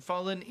again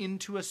fallen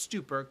into a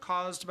stupor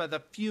caused by the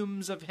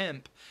fumes of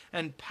hemp,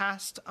 and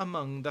passed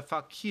among the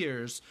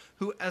fakirs,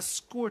 who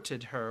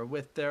escorted her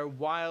with their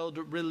wild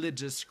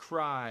religious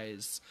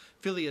cries.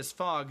 Phileas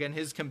Fogg and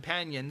his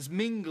companions,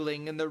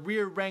 mingling in the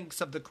rear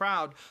ranks of the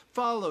crowd,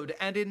 followed,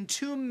 and in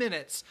 2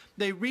 minutes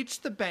they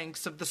reached the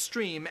banks of the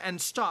stream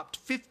and stopped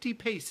 50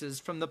 paces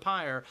from the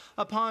pyre,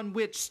 upon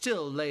which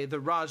still lay the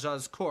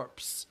Rajah's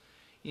corpse.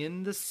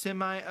 In the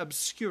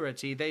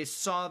semi-obscurity they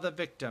saw the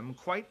victim,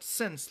 quite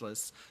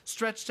senseless,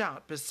 stretched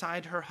out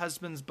beside her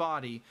husband's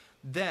body.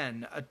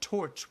 Then a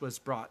torch was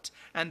brought,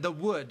 and the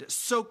wood,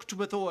 soaked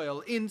with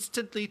oil,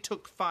 instantly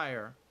took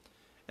fire.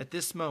 At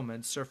this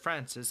moment Sir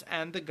Francis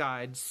and the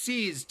guide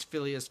seized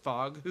Phileas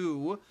Fogg,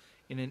 who,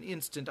 in an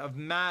instant of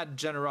mad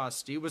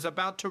generosity, was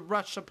about to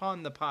rush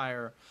upon the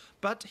pyre,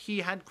 but he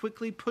had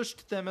quickly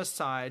pushed them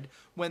aside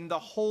when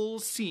the whole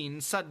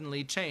scene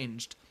suddenly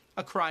changed.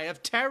 A cry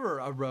of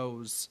terror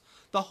arose.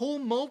 The whole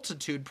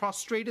multitude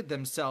prostrated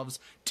themselves,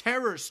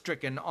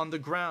 terror-stricken, on the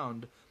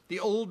ground. The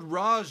old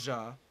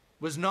Rajah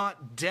was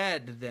not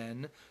dead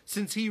then,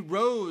 since he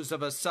rose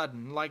of a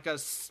sudden like a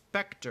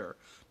spectre,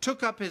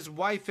 took up his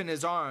wife in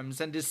his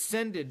arms, and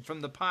descended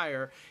from the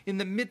pyre in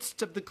the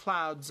midst of the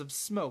clouds of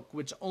smoke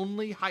which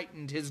only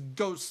heightened his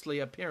ghostly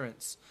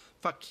appearance.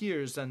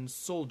 Fakirs and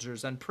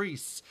soldiers and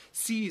priests,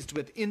 seized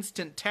with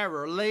instant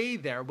terror, lay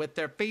there with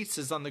their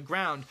faces on the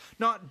ground,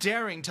 not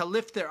daring to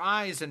lift their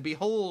eyes and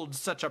behold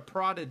such a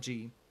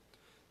prodigy.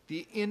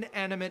 The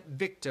inanimate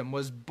victim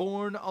was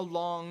borne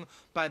along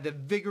by the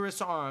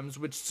vigorous arms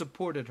which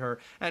supported her,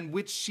 and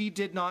which she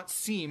did not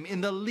seem in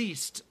the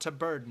least to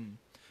burden.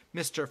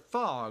 Mr.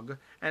 Fogg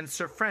and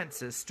Sir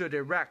Francis stood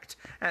erect,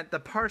 and the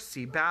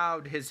Parsee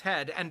bowed his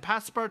head, and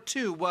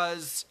Passepartout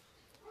was,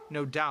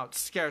 no doubt,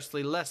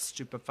 scarcely less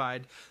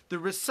stupefied. The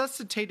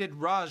resuscitated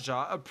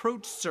Rajah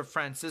approached Sir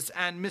Francis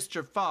and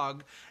Mr.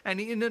 Fogg, and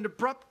in an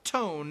abrupt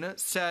tone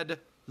said,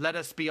 "Let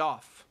us be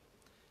off."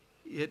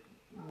 It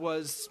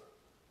was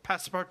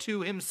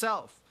Passepartout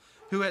himself,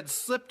 who had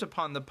slipped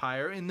upon the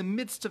pyre in the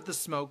midst of the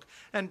smoke,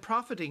 and,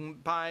 profiting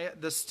by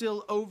the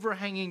still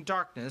overhanging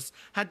darkness,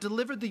 had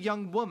delivered the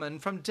young woman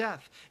from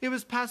death. It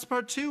was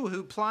Passepartout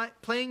who,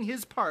 playing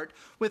his part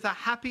with a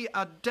happy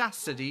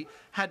audacity,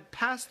 had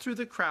passed through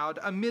the crowd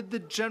amid the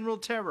general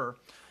terror.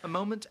 A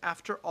moment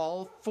after,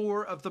 all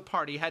 4 of the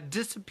party had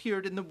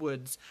disappeared in the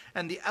woods,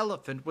 and the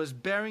elephant was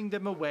bearing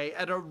them away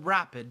at a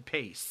rapid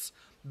pace.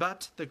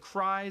 But the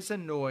cries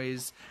and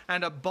noise,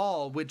 and a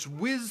ball which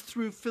whizzed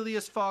through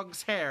Phileas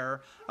Fogg's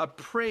hair,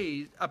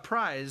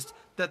 apprised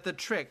that the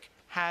trick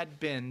had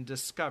been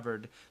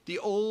discovered. The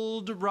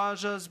old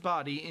Rajah's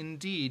body,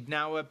 indeed,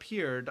 now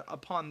appeared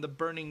upon the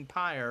burning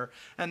pyre,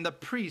 and the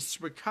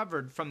priests,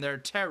 recovered from their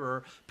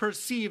terror,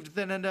 perceived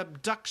that an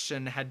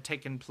abduction had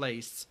taken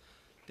place.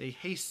 They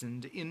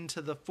hastened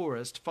into the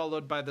forest,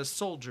 followed by the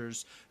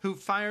soldiers, who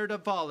fired a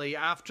volley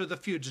after the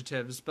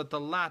fugitives, but the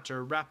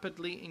latter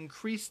rapidly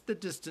increased the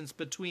distance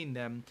between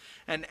them,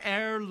 and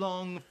ere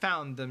long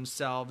found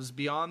themselves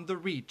beyond the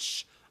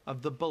reach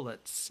of the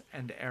bullets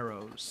and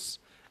arrows.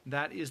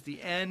 That is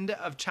the end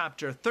of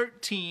chapter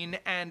 13,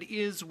 and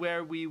is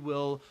where we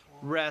will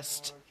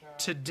rest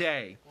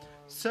today.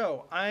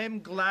 So, I'm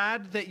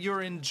glad that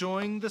you're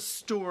enjoying the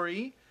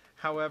story.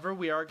 However,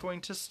 we are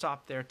going to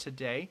stop there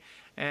today,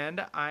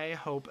 and I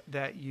hope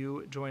that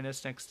you join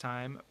us next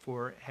time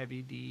for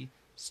Heavy D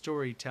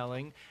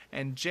storytelling.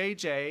 And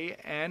JJ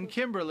and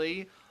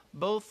Kimberly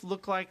both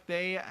look like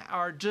they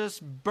are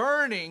just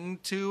burning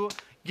to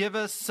give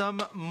us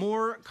some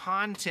more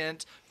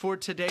content for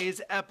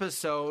today's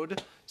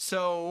episode.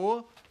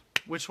 So,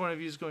 which one of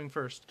you is going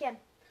first? Kim.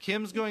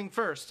 Kim's going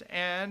first,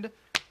 and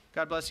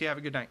God bless you. Have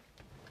a good night.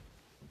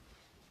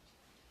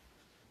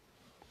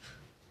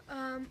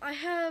 I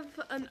have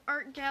an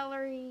art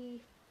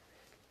gallery.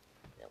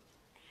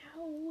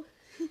 Ow.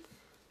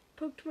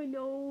 Poked my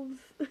nose.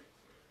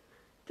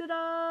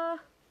 Ta-da!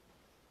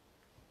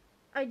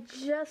 I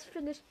just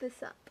finished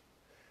this up.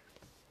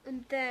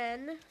 And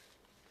then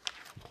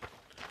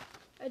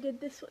I did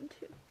this one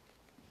too.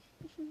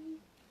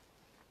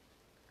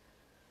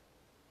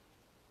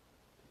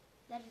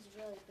 That is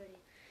really pretty.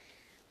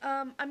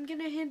 I'm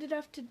gonna hand it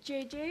off to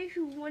JJ,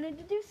 who wanted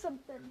to do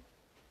something.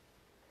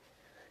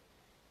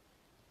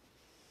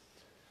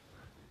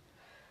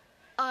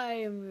 I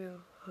am your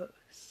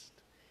host.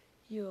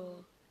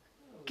 Your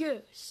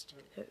ghost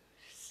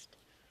host.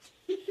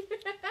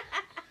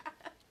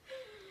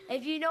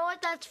 If you know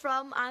what that's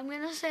from, I'm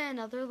going to say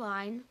another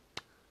line.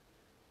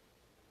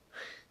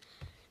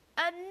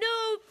 And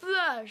no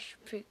flash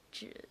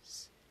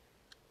pictures.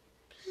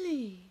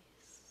 Please.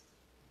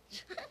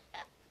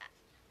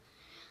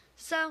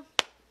 So,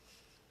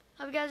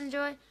 hope you guys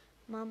enjoy.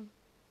 My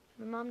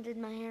mom did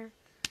my hair.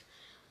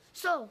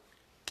 So,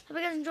 hope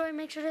you guys enjoy.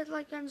 Make sure to hit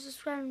like and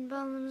subscribe and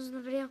bell buttons in the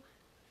video.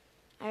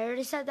 I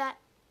already said that.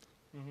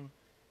 Good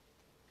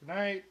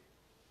night.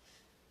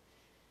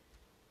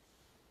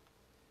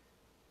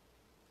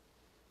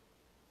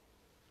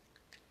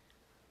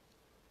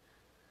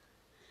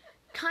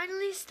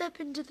 Kindly step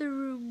into the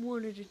room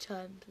one at a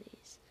time,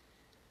 please.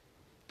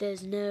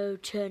 There's no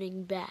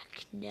turning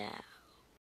back now.